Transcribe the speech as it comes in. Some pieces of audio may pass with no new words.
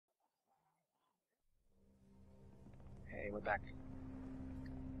we're back.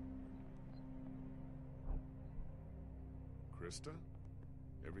 Krista?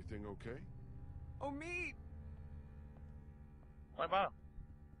 Everything okay? Oh, me! What about him?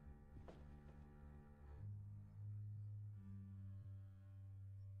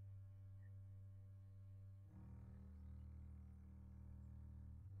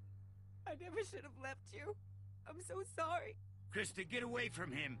 I never should have left you. I'm so sorry. Krista, get away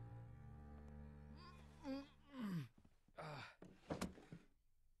from him!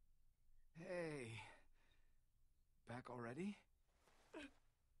 Hey. Back already?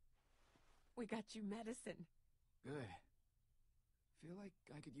 We got you medicine. Good. Feel like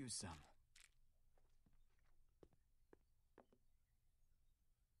I could use some.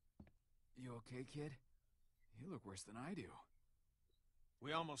 You okay, kid? You look worse than I do.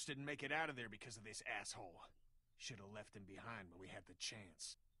 We almost didn't make it out of there because of this asshole. Should have left him behind when we had the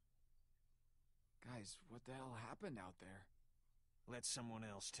chance. Guys, what the hell happened out there? Let someone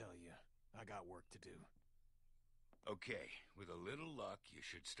else tell you. I got work to do. Okay, with a little luck, you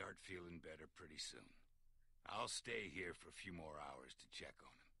should start feeling better pretty soon. I'll stay here for a few more hours to check on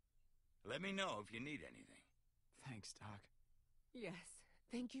him. Let me know if you need anything. Thanks, Doc. Yes,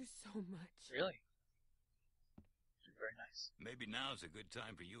 thank you so much. Really? Very nice. Maybe now's a good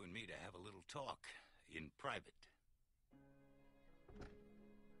time for you and me to have a little talk, in private.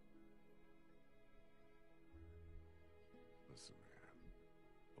 Listen, man.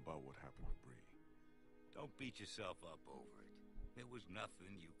 About what happened to Bree. Don't beat yourself up over it. There was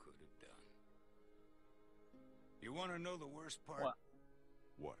nothing you could have done. You want to know the worst part? What?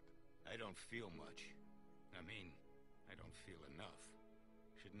 What? I don't feel much. I mean, I don't feel enough.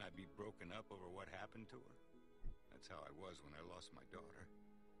 Shouldn't I be broken up over what happened to her? That's how I was when I lost my daughter.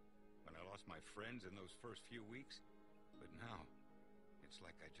 When I lost my friends in those first few weeks. But now, it's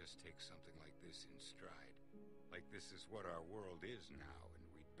like I just take something like this in stride. Like this is what our world is now, and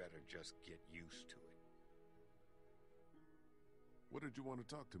we'd better just get used to it. What did you want to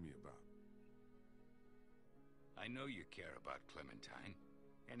talk to me about? I know you care about Clementine.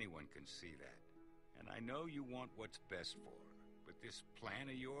 Anyone can see that. And I know you want what's best for her. But this plan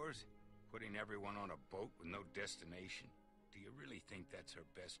of yours, putting everyone on a boat with no destination, do you really think that's her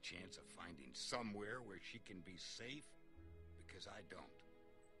best chance of finding somewhere where she can be safe? Because I don't.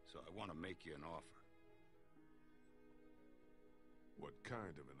 So I want to make you an offer. What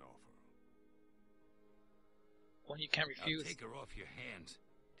kind of an offer? Well, you can't Now refuse. take her off your hands.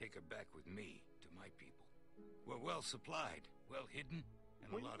 Take her back with me, to my people. We're well supplied, well hidden,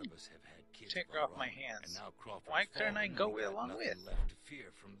 and What a do lot you of us have had kids take of her our off my own, hands? And now Crawford's Why couldn't I fallen, go and we got along nothing with? left to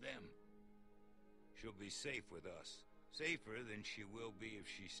fear from them. She'll be safe with us. Safer than she will be if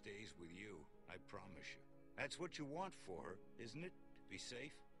she stays with you, I promise you. That's what you want for her, isn't it? To be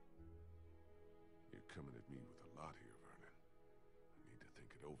safe? You're coming at me with a lot here, Vernon. I need to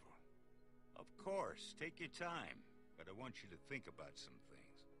think it over. Of course, take your time. But I want you to think about some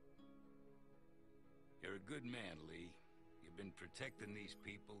things. You're a good man, Lee. You've been protecting these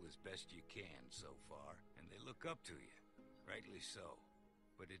people as best you can so far, and they look up to you. Rightly so.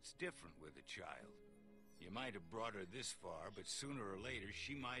 But it's different with a child. You might have brought her this far, but sooner or later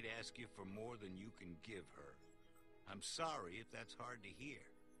she might ask you for more than you can give her. I'm sorry if that's hard to hear,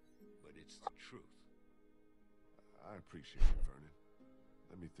 but it's the truth. I appreciate it, Vernon.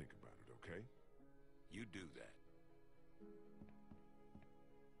 Let me think about it, okay? You do that.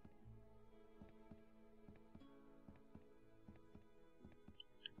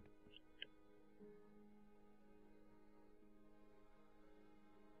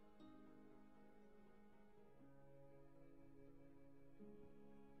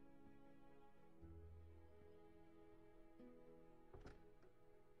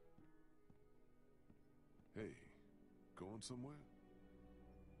 Hey, going somewhere?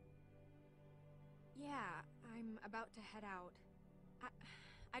 Yeah, I'm about to head out.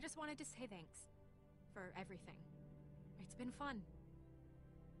 I just wanted to say thanks for everything. It's been fun.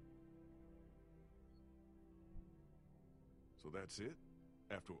 So that's it?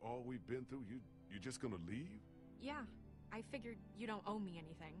 After all we've been through, you just gonna leave? Yeah, I figured you don't owe me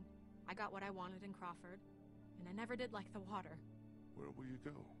anything. I got what I wanted in Crawford, and I never did like the water. Where will you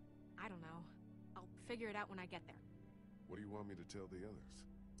go? I don't know. I'll figure it out when I get there. What do you want me to tell the others?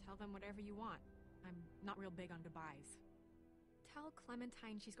 Tell them whatever you want. I'm not real big on goodbyes. Tell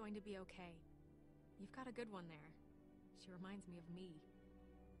Clementine she's going to be okay. You've got a good one there. She reminds me of me.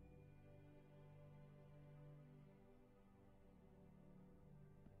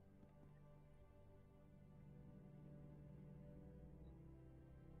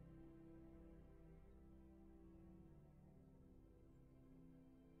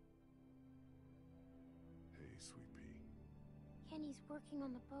 Hey, Sweet Pea. Kenny's working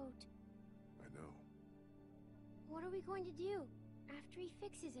on the boat. I know. What are we going to do after he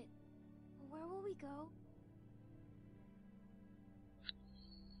fixes it? Where will we go?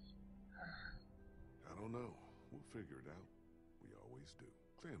 I don't know. We'll figure it out. We always do.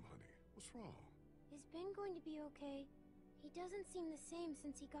 Clem, honey, what's wrong? Is Ben going to be okay? He doesn't seem the same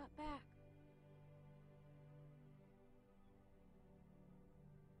since he got back.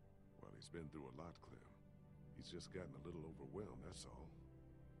 Well, he's been through a lot, Clem. He's just gotten a little overwhelmed, that's all.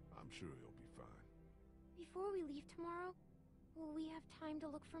 I'm sure he'll be fine. Before we leave tomorrow, will we have time to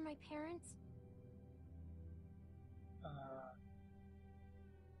look for my parents? I'd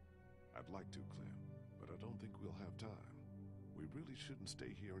like to, Clem, but I don't think we'll have time. We really shouldn't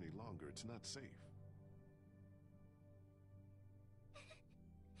stay here any longer. It's not safe.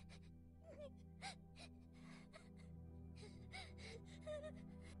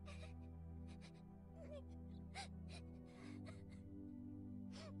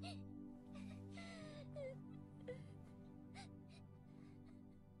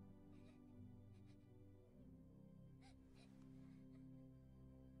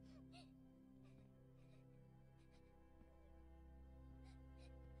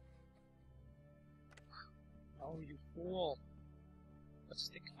 Oh, you fool. Let's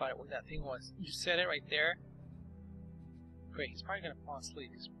think about it, what that thing was. You said it right there. Great, he's probably gonna fall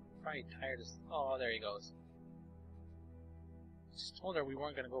asleep. He's probably tired as... Oh, there he goes. She told her we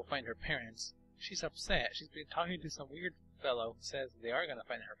weren't gonna go find her parents. She's upset. She's been talking to some weird fellow who says they are gonna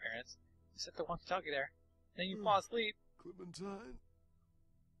find her parents. You set the walkie-talkie there. Then you fall asleep. Clementine?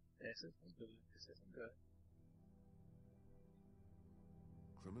 This isn't good. This isn't good.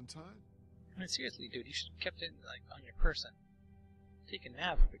 Clementine? I mean, seriously, dude, you should have kept it, like, on your person. Take a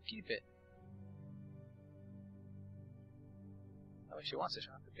nap, but keep it. That way she wants to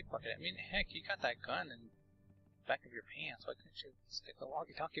try to pickpocket it. I mean, heck, you got that gun in the back of your pants. Why couldn't you stick the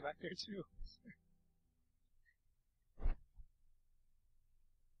walkie-talkie back there, too?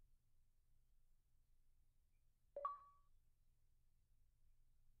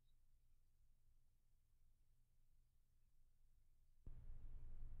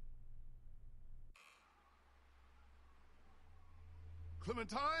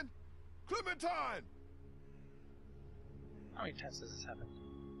 Clementine? Clementine! How many times does this happen?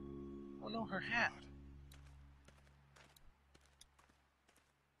 Oh no, her hat!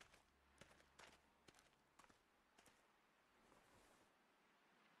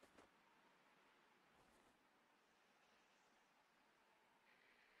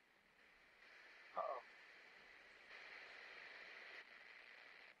 Uh-oh.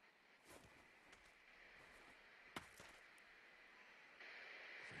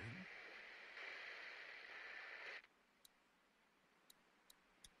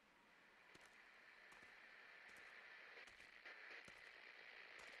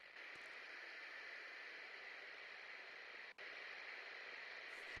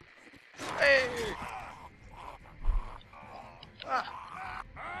 Hey! Ah!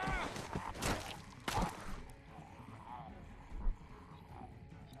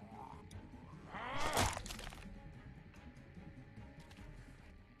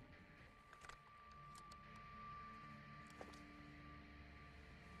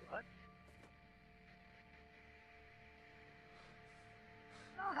 What?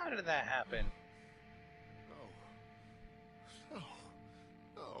 Now, how did that happen? No. No.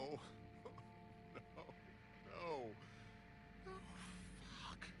 No. No. No.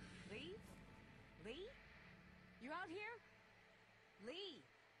 Fuck. Lee? Lee? You out here? Lee!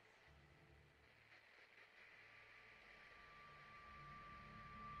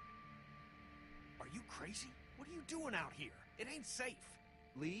 Are you crazy? What are you doing out here? It ain't safe.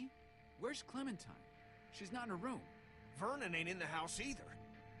 Lee? Where's Clementine? She's not in her room. Vernon ain't in the house either.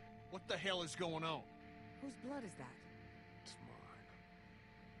 What the hell is going on? Whose blood is that? It's mine.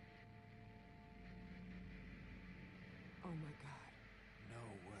 Oh my god. No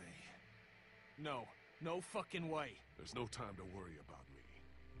way. No. No fucking way. There's no time to worry about me.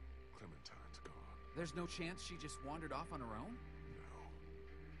 Clementine's gone. There's no chance she just wandered off on her own? No.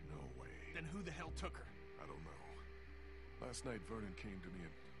 No way. Then who the hell took her? I don't know. Last night, Vernon came to me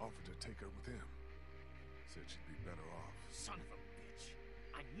and offered to take her with him. Said she'd be better off. Son of a bitch.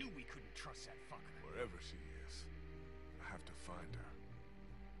 I knew we couldn't trust that fucker. Wherever she is, I have to find her.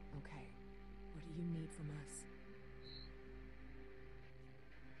 Okay. What do you need from us?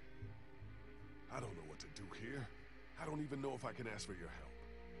 I don't know what to do here. I don't even know if I can ask for your help.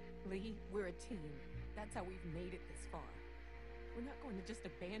 Lee, we're a team. That's how we've made it this far. We're not going to just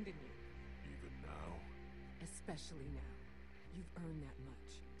abandon you. Even now? Especially now. You've earned that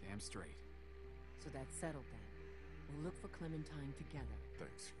much. Damn straight. So that's settled then. We'll look for Clementine together.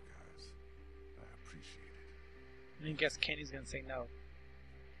 Thanks, you guys. I appreciate it. And I guess Kenny's gonna say no.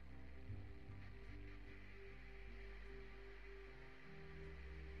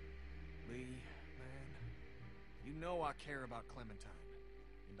 Lee, man, you know I care about Clementine,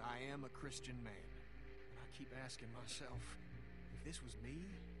 and I am a Christian man. And I keep asking myself, if this was me,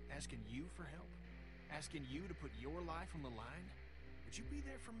 asking you for help, asking you to put your life on the line, would you be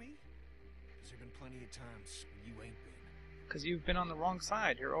there for me? Because there have been plenty of times when you ain't been. Because you've been on the wrong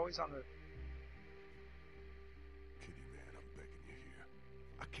side. You're always on the... Kitty, man, I'm begging you here.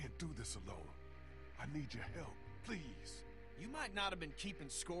 I can't do this alone. I need your help, please. You might not have been keeping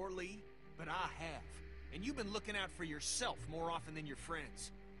score, Lee, but I have. And you've been looking out for yourself more often than your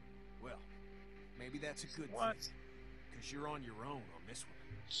friends. Well, maybe that's a good What? thing. Because you're on your own on this one.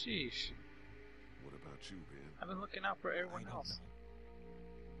 Sheesh. What about you, Ben? I've been looking out for everyone I don't else.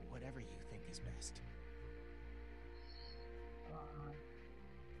 know. Whatever you think is best. I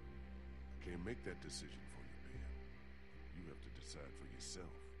can't make that decision for you, Ben. You have to decide for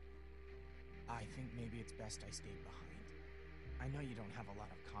yourself. I think maybe it's best I stayed behind. I know you don't have a lot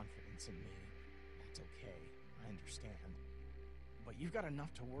of confidence in me. That's okay. I understand. But you've got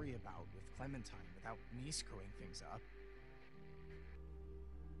enough to worry about with Clementine without me screwing things up.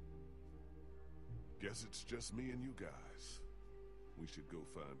 Guess it's just me and you guys. We should go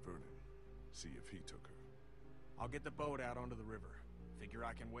find Vernon. See if he took her. I'll get the boat out onto the river. Figure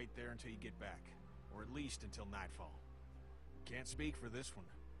I can wait there until you get back. Or at least until nightfall. Can't speak for this one.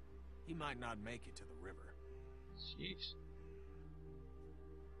 He might not make it to the river. Sheesh.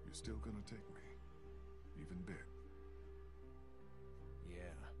 You're still gonna take me? Even Ben?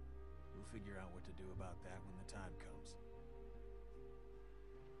 Yeah. We'll figure out what to do about that when the time comes.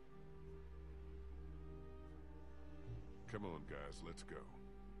 Come on, guys, let's go.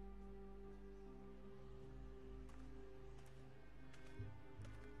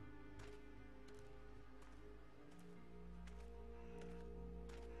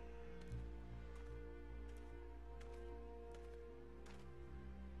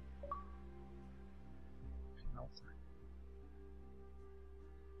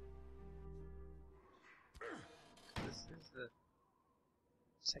 This is the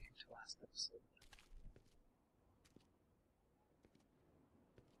second to last episode.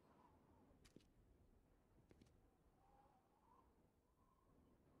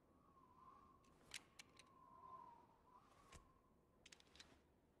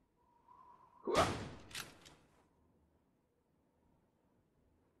 Hooah!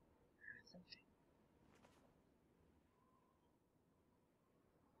 It's empty.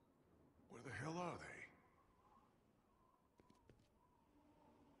 Where the hell are they?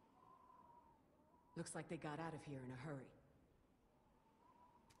 Looks like they got out of here in a hurry.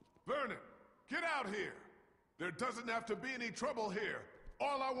 Vernon, get out here! There doesn't have to be any trouble here.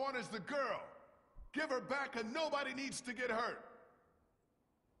 All I want is the girl. Give her back and nobody needs to get hurt.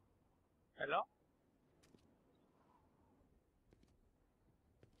 Hello?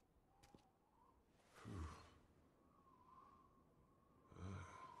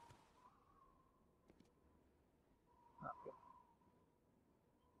 Not good.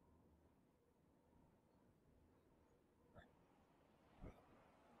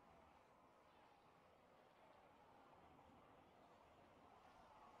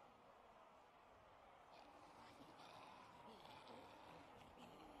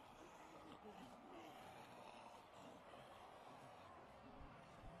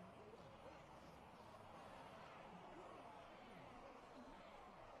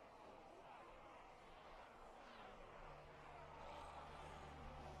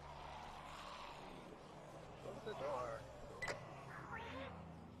 Close the door.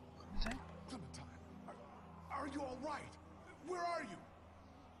 Clementine? Clementine, are you all right? Where are you?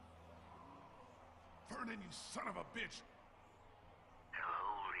 Vernon, you son of a bitch!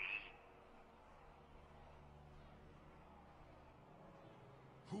 Hello, Lee.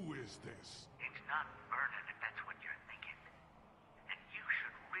 Who is this? It's not Vernon, if that's what you're thinking. And you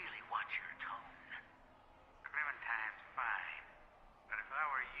should really watch your tone. Clementine's fine, but if I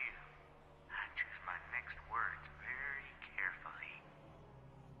were you, I'd choose my next words very carefully.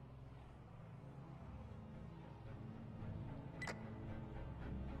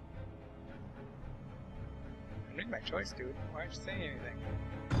 I made my choice, dude. Why aren't you saying anything?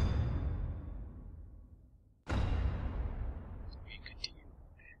 We continue.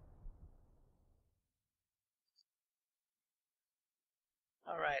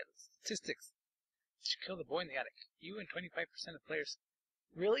 Alright, statistics. Did you kill the boy in the attic? You and 25% of players.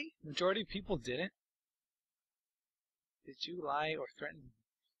 Really? Majority of people didn't? Did you lie or threaten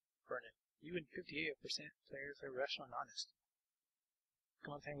Vernon? You and 58% players are rational and honest.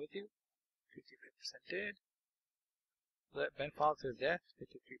 Clementine with you? 55% did. Let Ben fall to his death?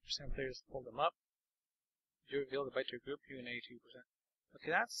 53% of players pulled him up. You reveal the bite to your group? You and 82%.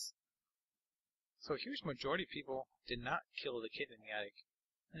 Okay, that's... So a huge majority of people did not kill the kid in the attic.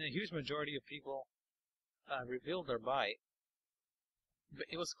 And a huge majority of people revealed their bite. But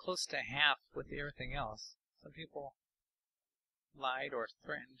it was close to half with everything else. Some people lied or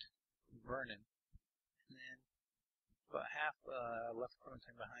threatened Vernon. And then about half left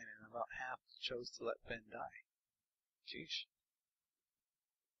Clementine behind, and about half chose to let Ben die. Jeez.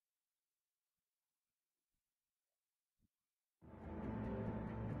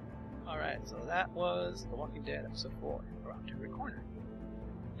 Alright, so that was The Walking Dead episode 4, Around Every Corner.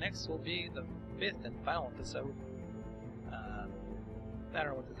 Next will be the 5th and final episode. I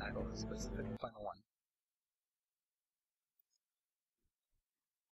don't know what the title is, but it's the 5th and final one.